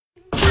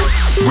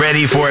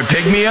Ready for a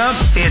pick-me-up?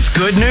 It's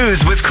Good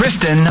News with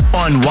Kristen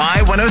on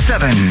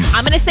Y107.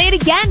 I'm going to say it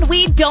again.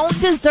 We don't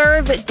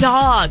deserve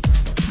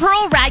dogs.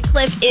 Pearl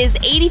Radcliffe is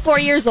 84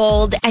 years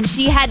old, and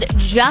she had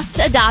just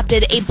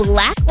adopted a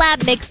black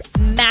lab mix,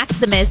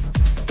 Maximus,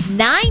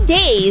 9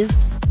 days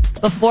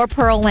before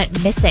Pearl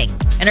went missing.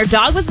 And her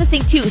dog was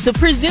missing too, so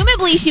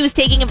presumably she was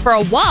taking him for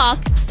a walk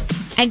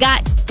and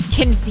got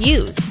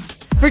confused.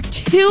 For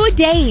 2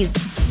 days,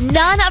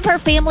 none of her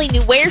family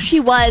knew where she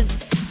was.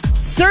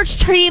 Search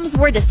teams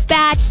were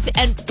dispatched,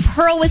 and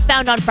Pearl was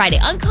found on Friday,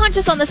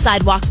 unconscious on the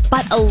sidewalk,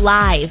 but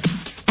alive.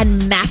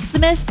 And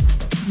Maximus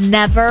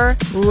never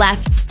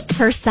left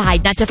her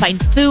side, not to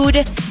find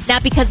food,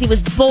 not because he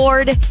was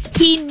bored.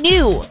 He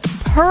knew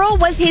Pearl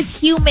was his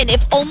human,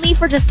 if only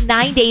for just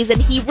 9 days, and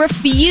he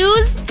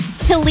refused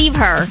to leave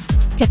her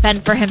to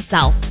fend for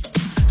himself.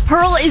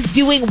 Pearl is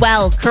doing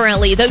well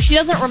currently, though she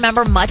doesn't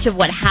remember much of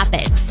what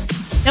happened.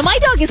 Now, my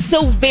dog is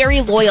so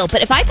very loyal,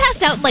 but if I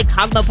passed out in like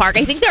Cosmo Park,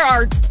 I think there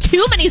are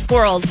too many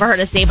squirrels for her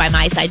to stay by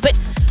my side. But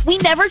we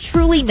never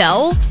truly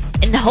know,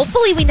 and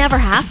hopefully we never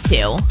have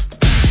to.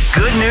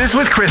 Good News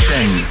with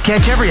Kristen.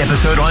 Catch every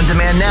episode on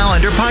demand now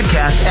under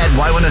podcast at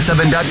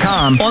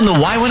Y107.com, on the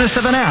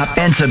Y107 app,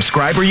 and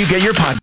subscribe where you get your podcast.